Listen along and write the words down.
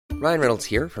Ryan Reynolds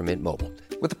here from Mint Mobile.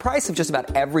 With the price of just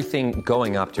about everything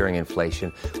going up during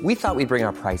inflation, we thought we'd bring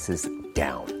our prices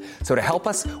down. So to help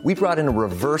us, we brought in a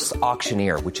reverse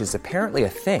auctioneer, which is apparently a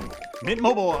thing. Mint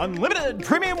Mobile Unlimited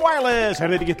Premium Wireless. How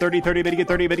to get 30, 30, bit to get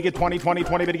 30, bit to get 20, 20,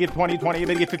 20, bit to get 20, 20,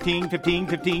 bit to get 15, 15,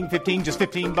 15, 15, just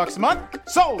 $15 a month?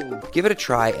 Sold! Give it a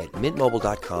try at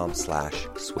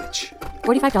mintmobile.com/switch.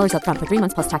 $45 up front for 3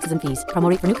 months plus taxes and fees. Promo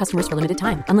rate for new customers for limited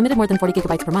time. Unlimited more than 40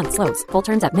 gigabytes per month. Slows full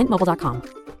terms at mintmobile.com.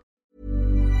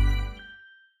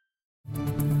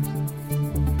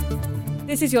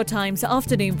 This is your Times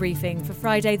afternoon briefing for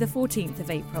Friday the 14th of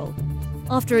April.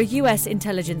 After a US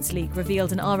intelligence leak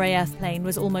revealed an RAF plane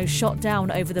was almost shot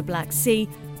down over the Black Sea,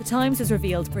 the Times has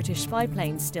revealed British spy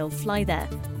planes still fly there.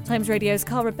 Times Radio's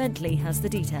Cara Bentley has the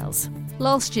details.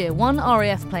 Last year, one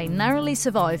RAF plane narrowly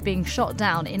survived being shot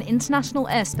down in international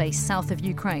airspace south of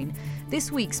Ukraine. This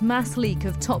week's mass leak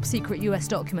of top-secret US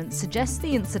documents suggests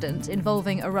the incident,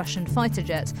 involving a Russian fighter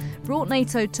jet, brought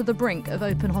NATO to the brink of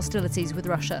open hostilities with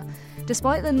Russia.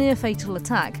 Despite the near-fatal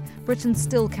attack, Britain's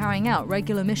still carrying out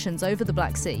regular missions over the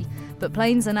Black Sea, but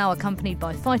planes are now accompanied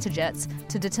by fighter jets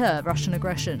to deter Russian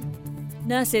aggression.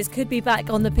 Nurses could be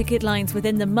back on the picket lines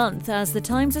within the month as the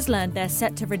Times has learned they're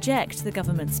set to reject the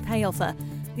government's pay offer.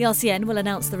 The RCN will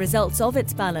announce the results of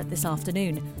its ballot this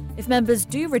afternoon. If members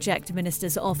do reject the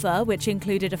minister's offer, which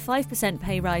included a 5%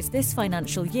 pay rise this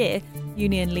financial year,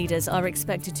 union leaders are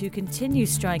expected to continue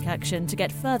strike action to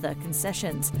get further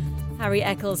concessions. Harry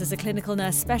Eccles is a clinical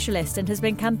nurse specialist and has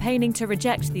been campaigning to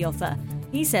reject the offer.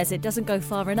 He says it doesn't go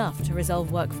far enough to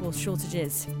resolve workforce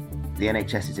shortages. The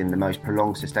NHS is in the most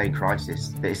prolonged sustained crisis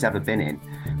that it's ever been in.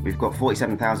 We've got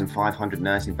 47,500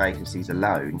 nursing vacancies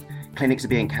alone. Clinics are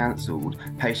being cancelled.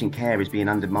 Patient care is being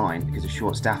undermined because of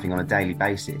short staffing on a daily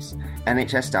basis.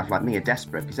 NHS staff like me are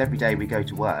desperate because every day we go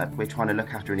to work, we're trying to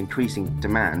look after an increasing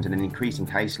demand and an increasing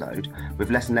caseload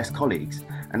with less and less colleagues.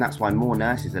 And that's why more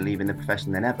nurses are leaving the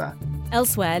profession than ever.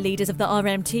 Elsewhere, leaders of the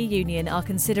RMT union are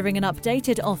considering an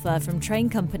updated offer from train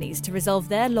companies to resolve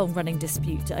their long-running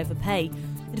dispute over pay.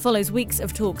 It follows weeks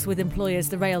of talks with employers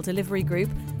the Rail Delivery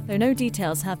Group, though no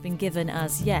details have been given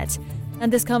as yet.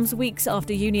 And this comes weeks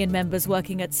after union members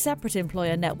working at separate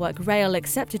employer network Rail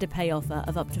accepted a pay offer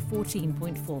of up to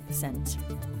 14.4%.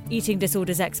 Eating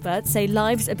disorders experts say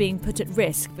lives are being put at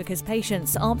risk because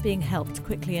patients aren't being helped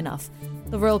quickly enough.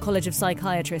 The Royal College of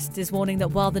Psychiatrists is warning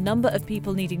that while the number of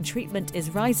people needing treatment is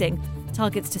rising,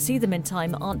 targets to see them in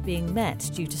time aren't being met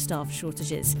due to staff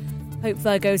shortages. Hope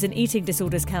Virgo's an eating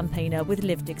disorders campaigner with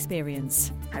lived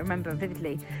experience. I remember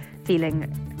vividly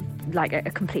feeling like a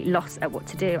complete loss at what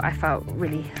to do. I felt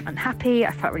really unhappy,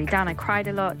 I felt really down, I cried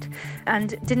a lot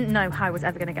and didn't know how I was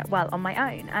ever going to get well on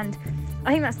my own. And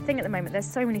I think that's the thing at the moment. There's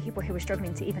so many people who are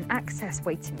struggling to even access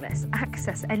waiting lists,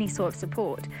 access any sort of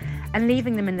support, and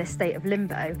leaving them in this state of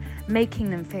limbo, making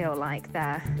them feel like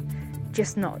they're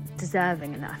just not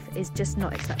deserving enough is just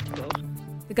not acceptable.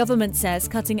 The government says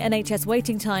cutting NHS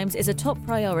waiting times is a top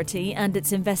priority and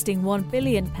it's investing £1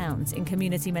 billion in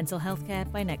community mental health care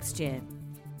by next year.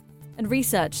 And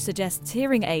research suggests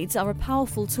hearing aids are a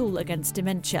powerful tool against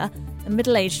dementia, and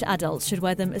middle-aged adults should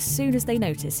wear them as soon as they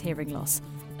notice hearing loss.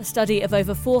 A study of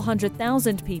over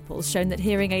 400,000 people has shown that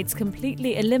hearing aids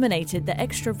completely eliminated the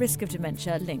extra risk of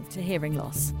dementia linked to hearing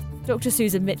loss. Dr.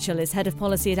 Susan Mitchell is head of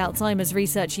policy at Alzheimer's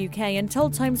Research UK and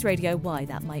told Times Radio why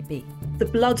that might be. The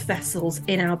blood vessels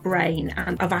in our brain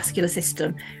and our vascular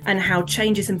system, and how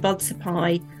changes in blood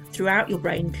supply throughout your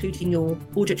brain, including your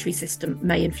auditory system,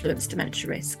 may influence dementia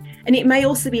risk. And it may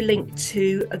also be linked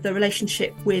to the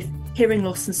relationship with hearing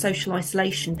loss and social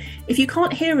isolation. If you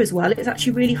can't hear as well, it's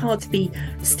actually really hard to be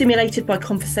stimulated by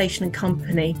conversation and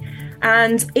company.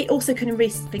 And it also can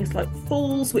risk things like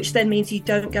falls, which then means you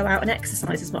don't go out and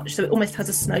exercise as much. So it almost has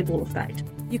a snowball effect.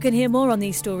 You can hear more on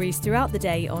these stories throughout the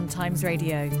day on Times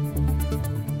Radio.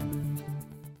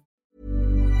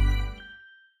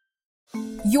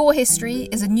 Your History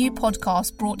is a new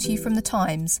podcast brought to you from The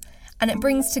Times, and it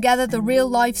brings together the real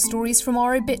life stories from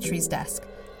our obituaries desk,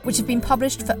 which have been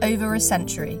published for over a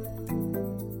century.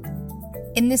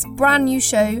 In this brand new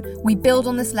show, we build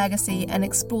on this legacy and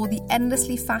explore the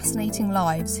endlessly fascinating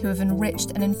lives who have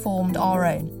enriched and informed our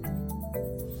own.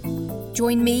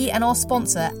 Join me and our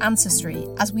sponsor, Ancestry,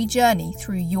 as we journey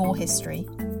through your history.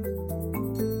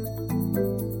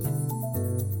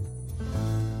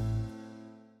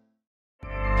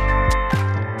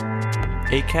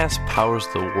 Acast powers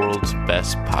the world's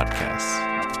best podcasts.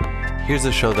 Here's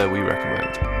a show that we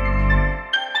recommend.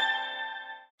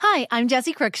 Hi, I'm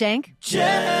Jessie Cruikshank. Jessie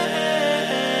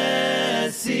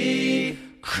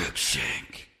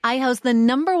Cruikshank. I host the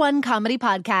 #1 comedy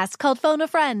podcast called Phone a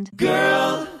Friend.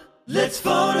 Girl, Let's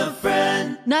phone a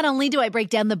friend. Not only do I break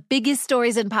down the biggest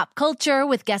stories in pop culture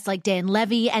with guests like Dan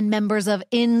Levy and members of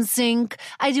NSYNC,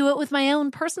 I do it with my own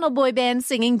personal boy band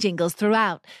singing jingles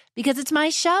throughout. Because it's my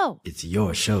show. It's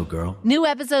your show, girl. New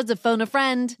episodes of Phone a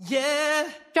Friend. Yeah.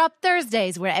 Drop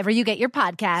Thursdays wherever you get your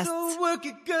podcasts. So work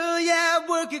it, girl, yeah,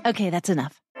 work it. Okay, that's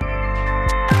enough.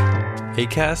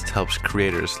 Acast helps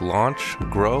creators launch,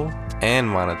 grow, and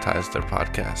monetize their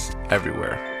podcasts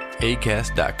everywhere.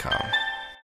 Acast.com.